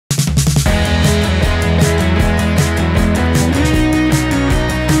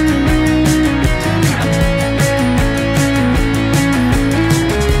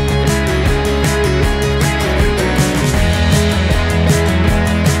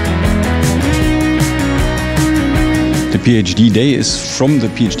PhD Day is from the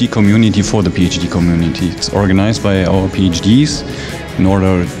PhD community for the PhD community. It's organized by our PhDs in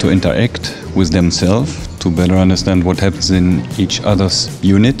order to interact with themselves, to better understand what happens in each other's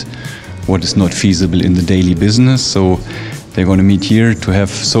unit, what is not feasible in the daily business. So they're going to meet here to have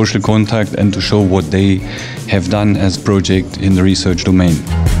social contact and to show what they have done as project in the research domain.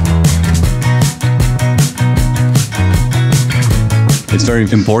 It's very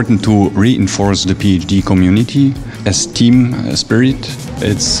important to reinforce the PhD community as team spirit.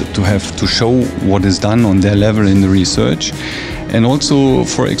 It's to have to show what is done on their level in the research. And also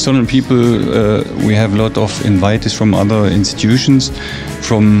for external people, we have a lot of invitees from other institutions,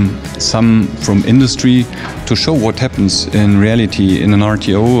 from industry, to show what happens in reality in an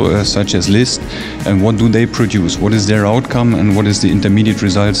RTO such as LIST, and what do they produce, what is their outcome, and what is the intermediate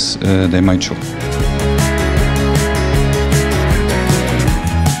results they might show.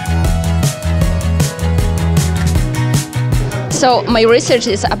 So my research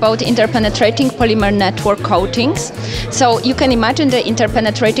is about interpenetrating polymer network coatings. So you can imagine the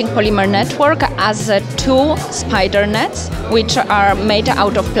interpenetrating polymer network as two spider nets, which are made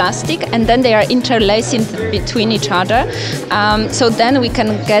out of plastic, and then they are interlacing between each other. So then we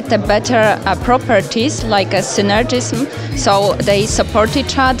can get better properties like a synergism. So they support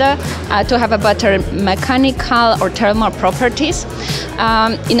each other to have a better mechanical or thermal properties.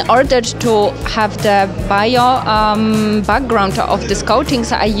 In order to have the bio background of these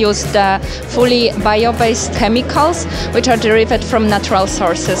coatings, I use the fully bio-based chemicals, which are derived from natural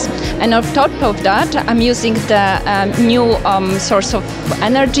sources. And on top of that, I'm using the new source of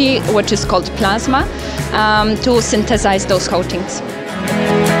energy, which is called plasma, to synthesize those coatings.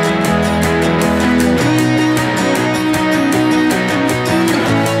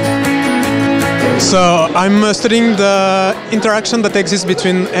 So I'm studying the interaction that exists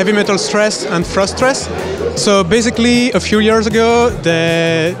between heavy metal stress and frost stress. So basically, a few years ago,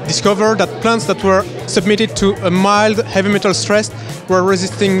 they discovered that plants that were submitted to a mild heavy metal stress were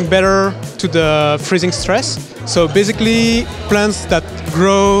resisting better to the freezing stress. So basically, plants that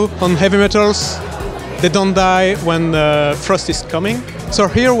grow on heavy metals, they don't die when frost is coming. So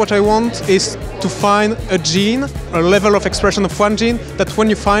here what I want is to find a gene, a level of expression of one gene, that when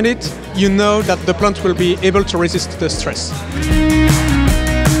you find it, you know that the plant will be able to resist the stress.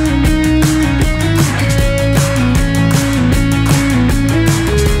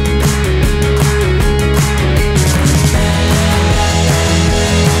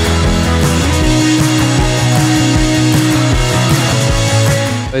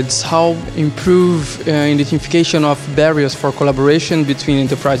 It's how improve identification of barriers for collaboration between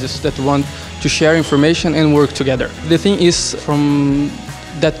enterprises that want to share information and work together. The thing is, from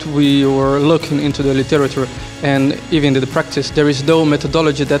that we were looking into the literature and even the practice, there is no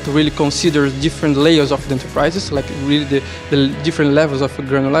methodology that really considers different layers of the enterprises, like really the different levels of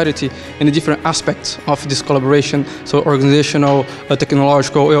granularity and the different aspects of this collaboration, so organizational,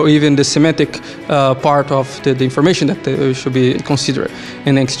 technological, or even the semantic part of the information that should be considered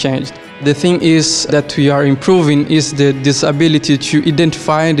and exchanged. The thing is that we are improving is this ability to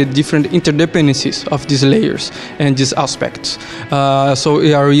identify the different interdependencies of these layers and these aspects. So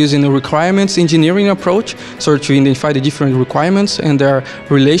we are using a requirements engineering approach, so to identify the different requirements and their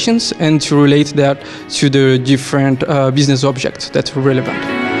relations and to relate that to the different business objects that are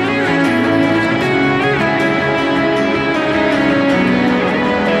relevant.